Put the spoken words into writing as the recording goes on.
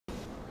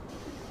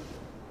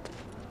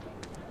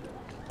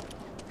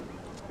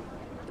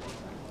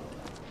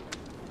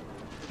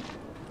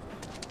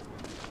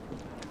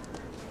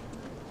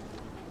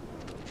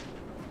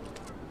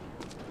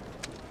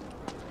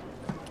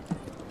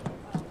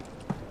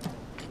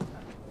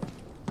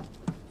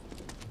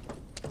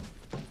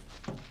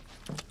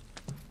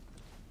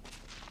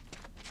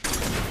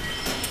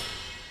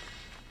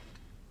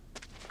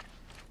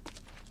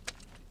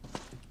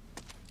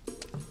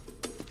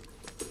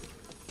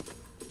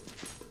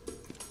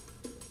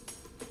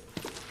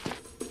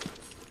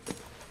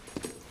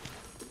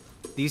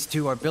These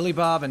two are Billy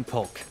Bob and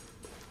Polk.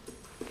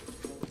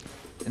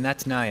 And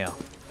that's Niall.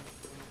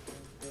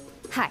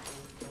 Hi.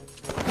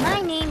 My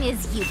name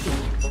is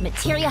Yuffie,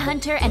 materia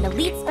hunter and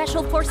elite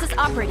special forces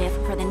operative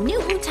for the new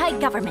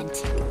Wutai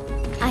government.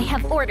 I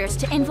have orders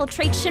to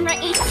infiltrate Shinra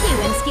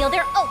HQ and steal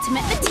their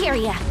ultimate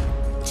materia,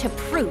 to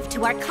prove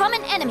to our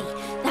common enemy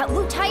that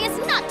Wutai is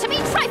not to be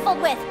trifled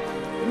with.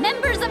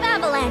 Members of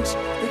Avalanche,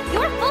 with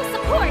your full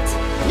support,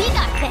 we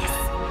got this!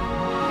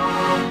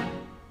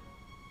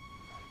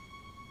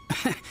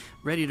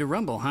 Ready to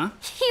rumble, huh?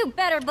 You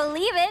better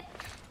believe it!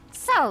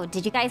 So,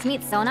 did you guys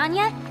meet Sonon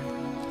yet?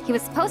 He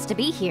was supposed to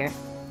be here.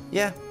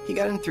 Yeah, he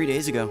got in 3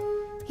 days ago.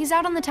 He's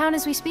out on the town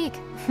as we speak.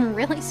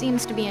 Really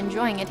seems to be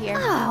enjoying it here.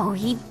 Oh,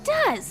 he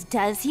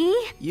does he?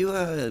 You,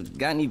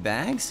 got any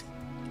bags?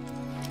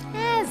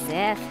 As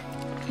if.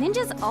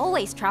 Ninjas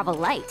always travel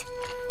light.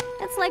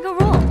 It's like a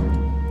rule.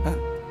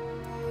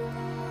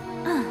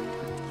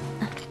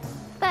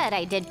 But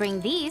I did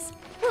bring these,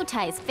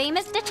 Wutai's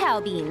famous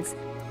Dachao beans.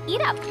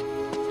 Eat up.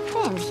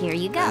 And here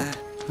you go.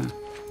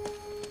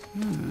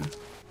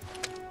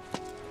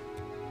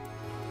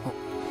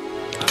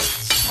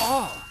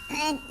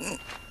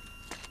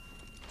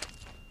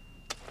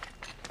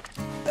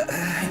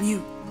 Can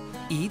you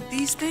eat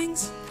these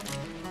things?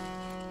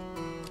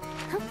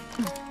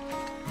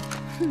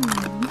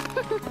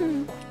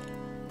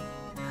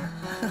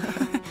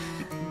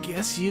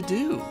 Guess you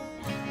do.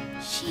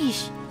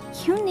 Sheesh,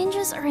 you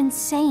ninjas are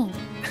insane.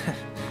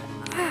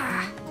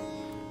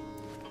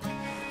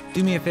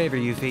 Do me a favor,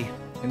 Yuffie,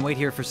 and wait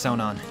here for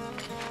Sonon.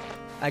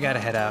 I gotta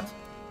head out.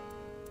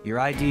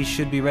 Your ID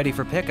should be ready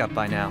for pickup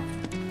by now.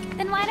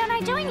 Then why don't I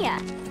join ya?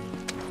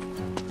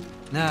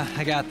 Nah,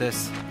 I got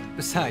this.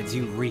 Besides,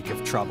 you reek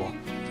of trouble.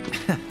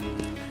 Huh?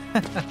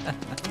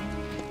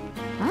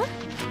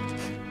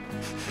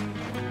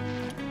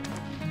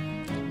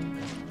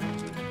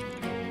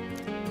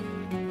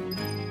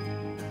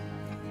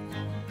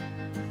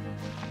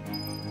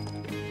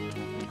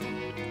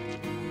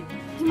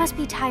 You must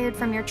be tired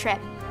from your trip.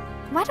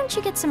 Why don't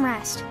you get some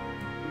rest?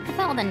 With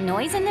all the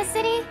noise in this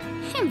city,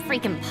 I'm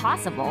freaking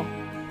possible.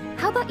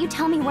 How about you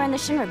tell me where in the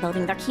Shinra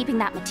building they're keeping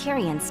that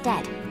materia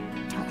instead?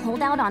 Don't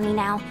hold out on me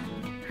now.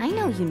 I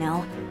know you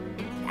know.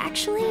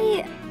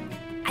 Actually,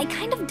 I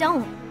kind of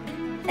don't.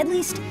 At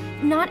least,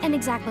 not an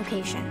exact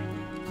location.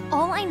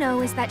 All I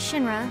know is that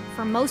Shinra,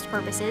 for most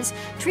purposes,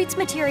 treats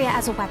materia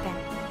as a weapon.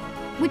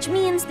 Which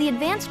means the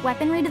Advanced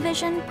Weaponry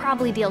Division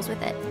probably deals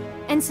with it.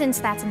 And since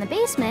that's in the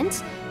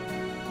basement...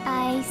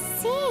 I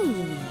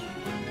see.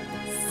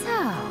 So,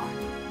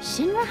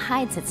 Shinra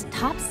hides its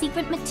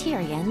top-secret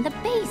materia in the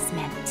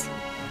basement.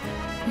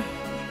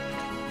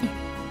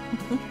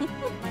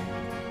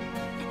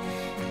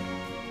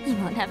 You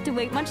won't have to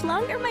wait much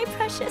longer, my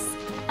precious.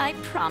 I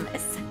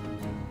promise.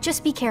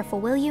 Just be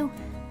careful, will you?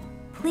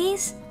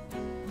 Please?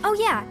 Oh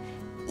yeah,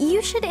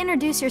 you should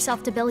introduce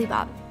yourself to Billy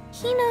Bob.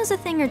 He knows a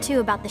thing or two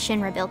about the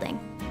Shinra building.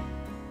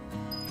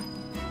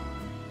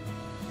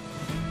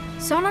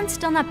 Sonon's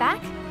still not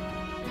back?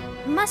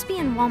 Must be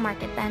in Wall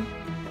Market then.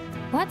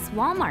 What's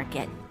Wall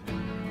Market?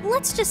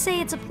 Let's just say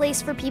it's a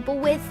place for people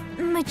with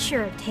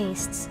mature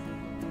tastes.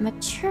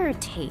 Mature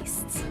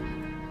tastes.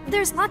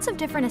 There's lots of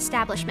different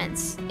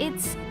establishments.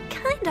 It's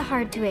kinda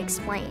hard to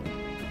explain.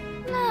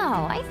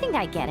 No, I think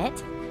I get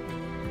it.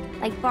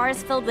 Like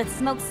bars filled with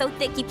smoke so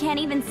thick you can't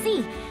even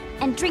see,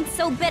 and drinks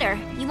so bitter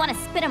you want to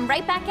spit them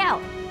right back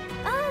out.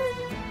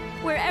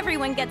 Where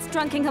everyone gets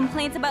drunk and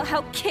complains about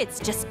how kids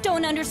just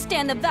don't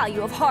understand the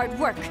value of hard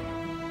work.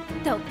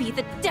 They'll be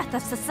the death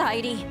of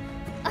society.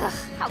 Ugh,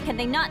 how can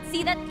they not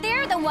see that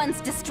they're the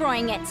ones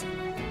destroying it?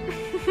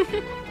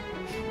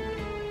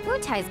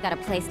 Wutai's got a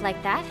place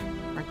like that,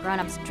 where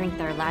grown-ups drink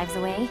their lives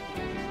away.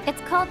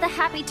 It's called the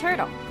Happy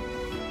Turtle.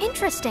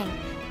 Interesting.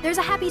 There's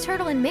a Happy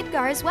Turtle in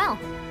Midgar as well.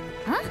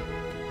 Huh?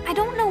 I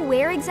don't know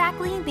where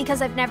exactly,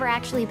 because I've never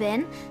actually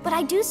been, but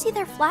I do see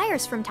their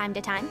flyers from time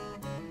to time.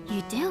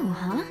 You do,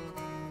 huh?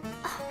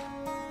 Oh,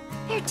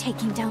 they're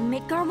taking down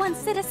Midgar one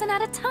citizen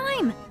at a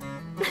time.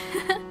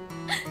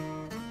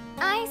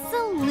 I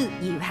salute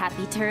you,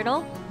 Happy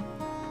Turtle.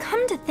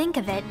 Come to think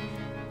of it,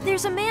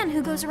 there's a man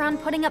who goes around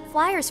putting up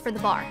flyers for the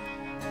bar.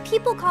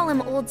 People call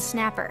him Old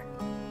Snapper,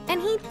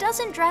 and he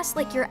doesn't dress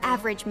like your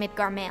average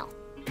Midgar male.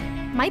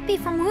 Might be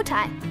from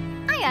Wutai.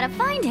 I gotta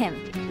find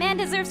him. Man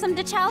deserves some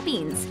Dachao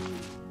beans.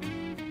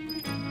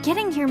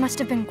 Getting here must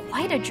have been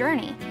quite a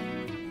journey.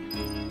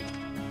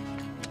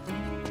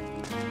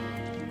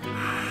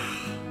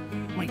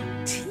 My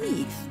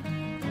teeth.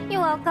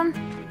 You're welcome.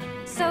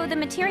 So the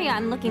materia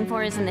I'm looking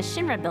for is in the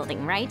Shinra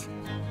building, right?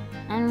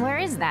 And where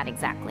is that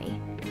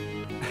exactly?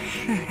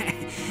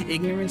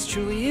 Ignorance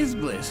truly is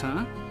bliss,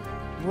 huh?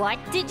 What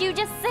did you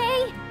just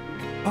say?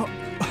 Oh,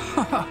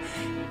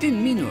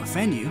 didn't mean to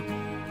offend you.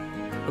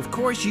 Of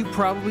course, you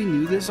probably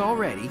knew this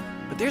already,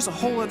 but there's a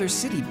whole other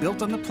city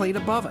built on the plate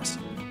above us.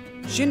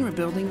 Shinra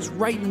building's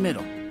right in the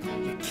middle.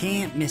 You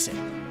can't miss it.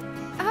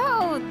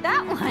 Oh,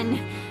 that one.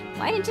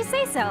 Why didn't you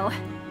say so?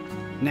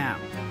 Now,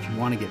 if you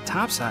want to get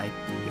topside,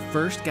 you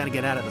first gotta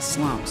get out of the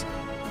slums.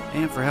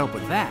 And for help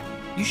with that,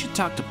 You should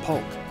talk to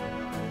Polk.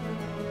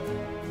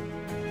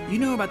 You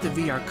know about the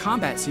VR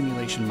combat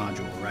simulation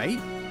module, right?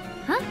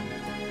 Huh?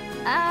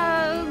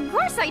 Of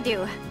course I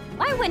do.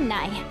 Why wouldn't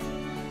I?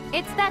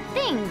 It's that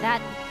thing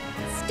that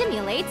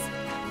stimulates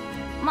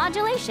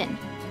modulation.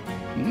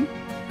 Hmm?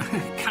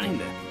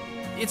 Kinda.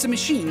 It's a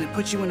machine that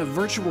puts you in a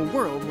virtual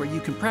world where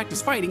you can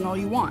practice fighting all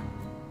you want.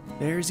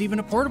 There's even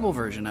a portable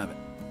version of it.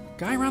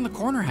 Guy around the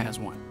corner has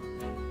one.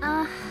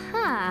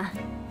 Uh-huh.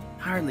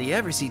 Hardly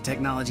ever see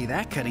technology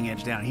that cutting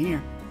edge down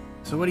here.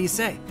 So what do you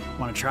say?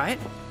 Want to try it?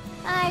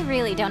 I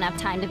really don't have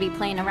time to be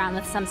playing around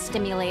with some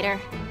stimulator.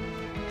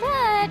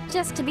 But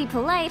just to be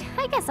polite,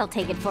 I guess I'll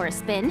take it for a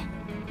spin.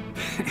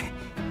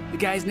 The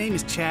guy's name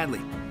is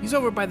Chadley. He's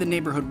over by the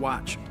neighborhood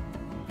watch.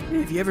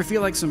 If you ever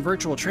feel like some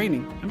virtual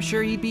training, I'm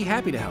sure he'd be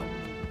happy to help.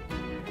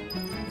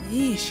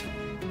 Yeesh.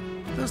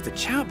 Those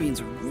chow beans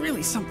are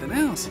really something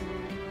else.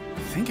 I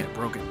think I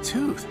broke a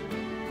tooth.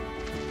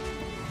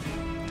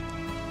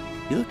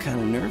 You look kind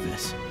of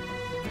nervous.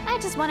 I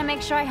just want to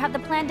make sure I have the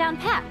plan down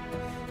pat.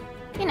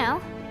 You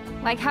know,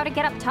 like how to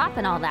get up top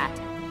and all that.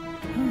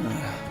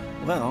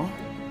 Well,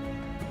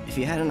 if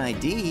you had an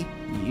ID,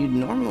 you'd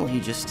normally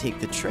just take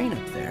the train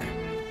up there.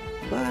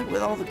 But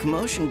with all the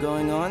commotion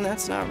going on,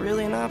 that's not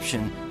really an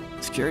option.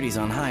 Security's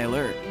on high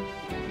alert.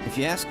 If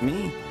you ask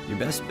me, your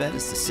best bet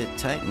is to sit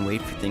tight and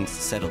wait for things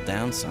to settle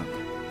down some.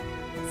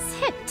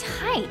 Sit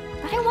tight,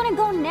 but I want to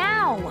go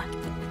now.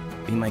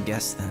 Be my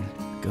guest then.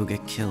 Go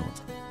get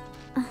killed.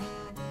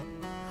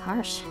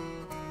 Harsh.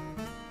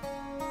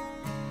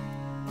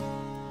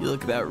 You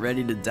look about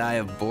ready to die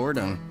of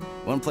boredom.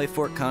 Want to play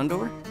Fort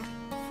Condor?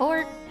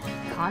 Fort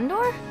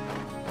Condor?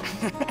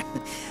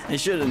 I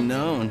should have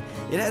known.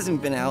 It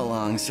hasn't been out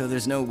long, so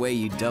there's no way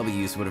you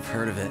W's would have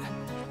heard of it.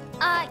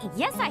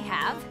 Yes I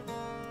have.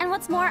 And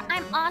what's more,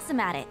 I'm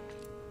awesome at it.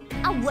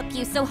 I'll whoop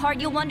you so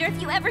hard you'll wonder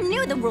if you ever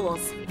knew the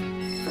rules.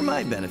 For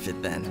my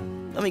benefit,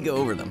 then. Let me go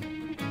over them.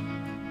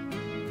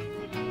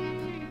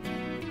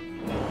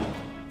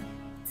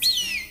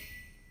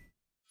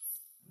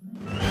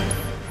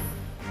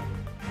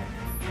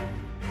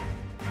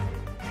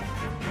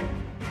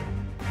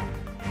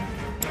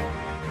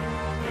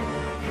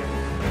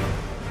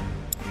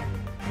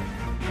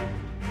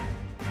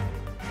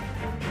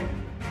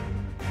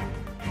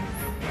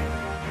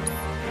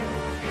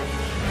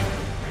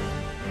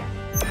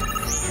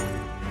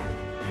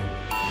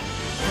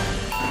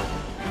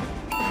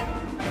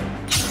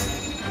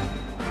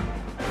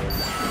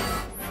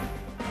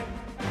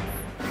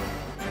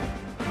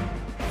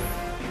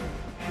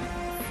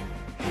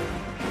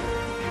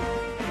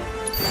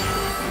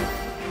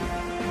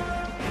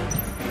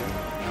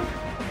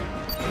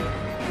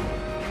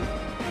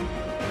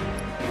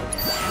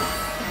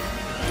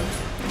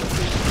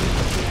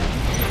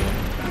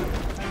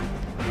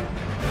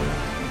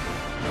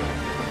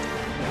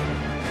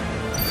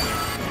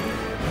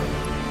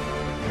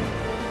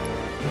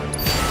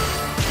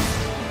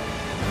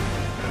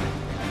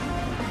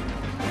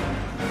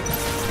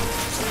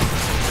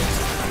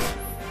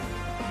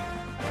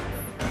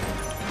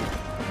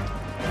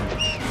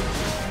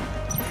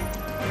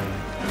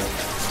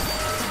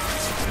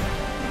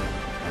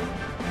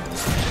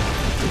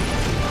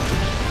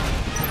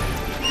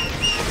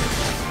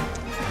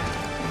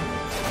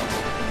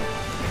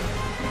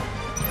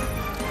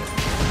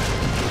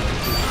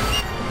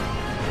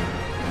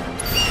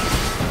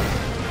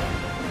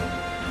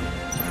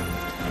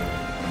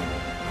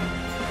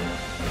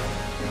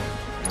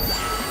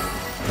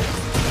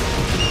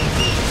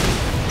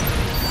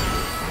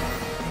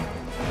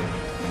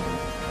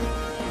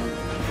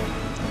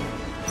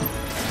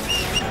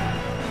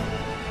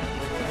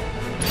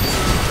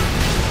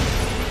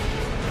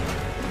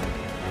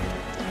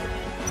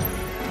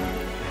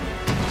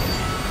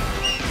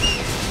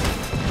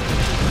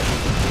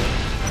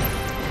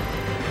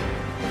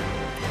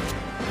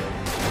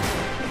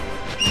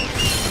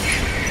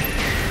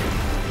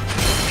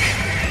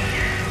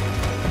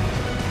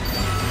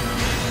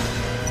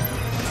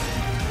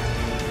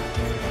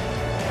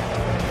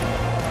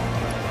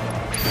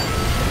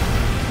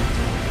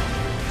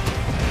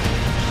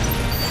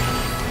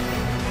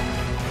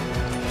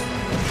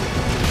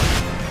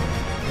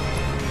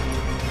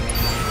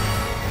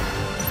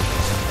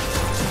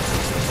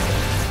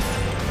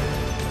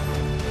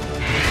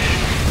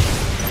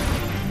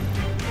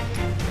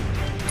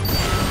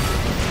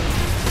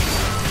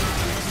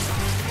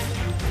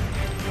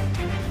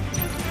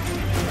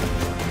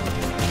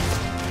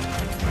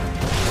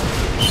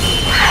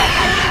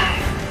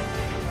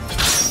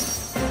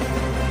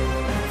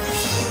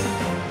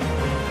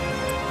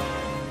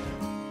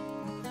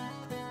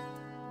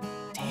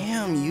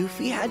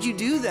 Yuffie, how'd you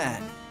do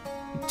that?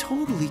 You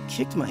totally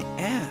kicked my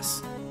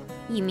ass.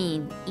 You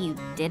mean you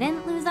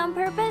didn't lose on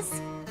purpose?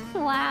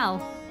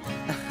 Wow.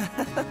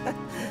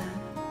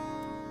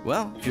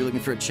 Well, if you're looking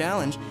for a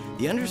challenge,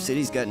 the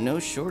Undercity's got no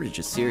shortage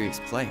of serious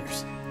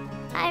players.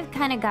 I've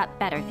kinda got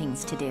better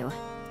things to do.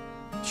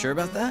 Sure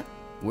about that?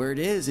 Word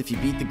is, if you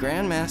beat the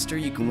Grandmaster,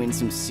 you can win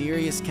some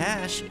serious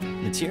cash.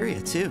 Materia,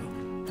 too.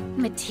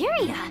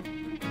 Materia?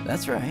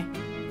 That's right.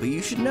 but you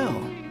should know,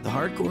 the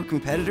hardcore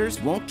competitors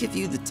won't give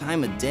you the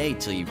time of day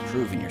till you've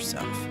proven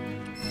yourself.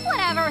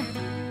 Whatever.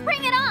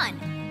 Bring it on!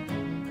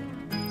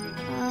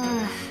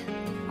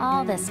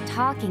 All this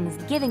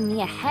talking's giving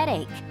me a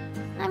headache.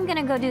 I'm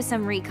gonna go do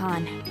some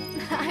recon.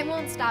 I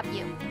won't stop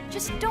you.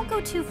 Just don't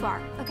go too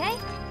far, okay?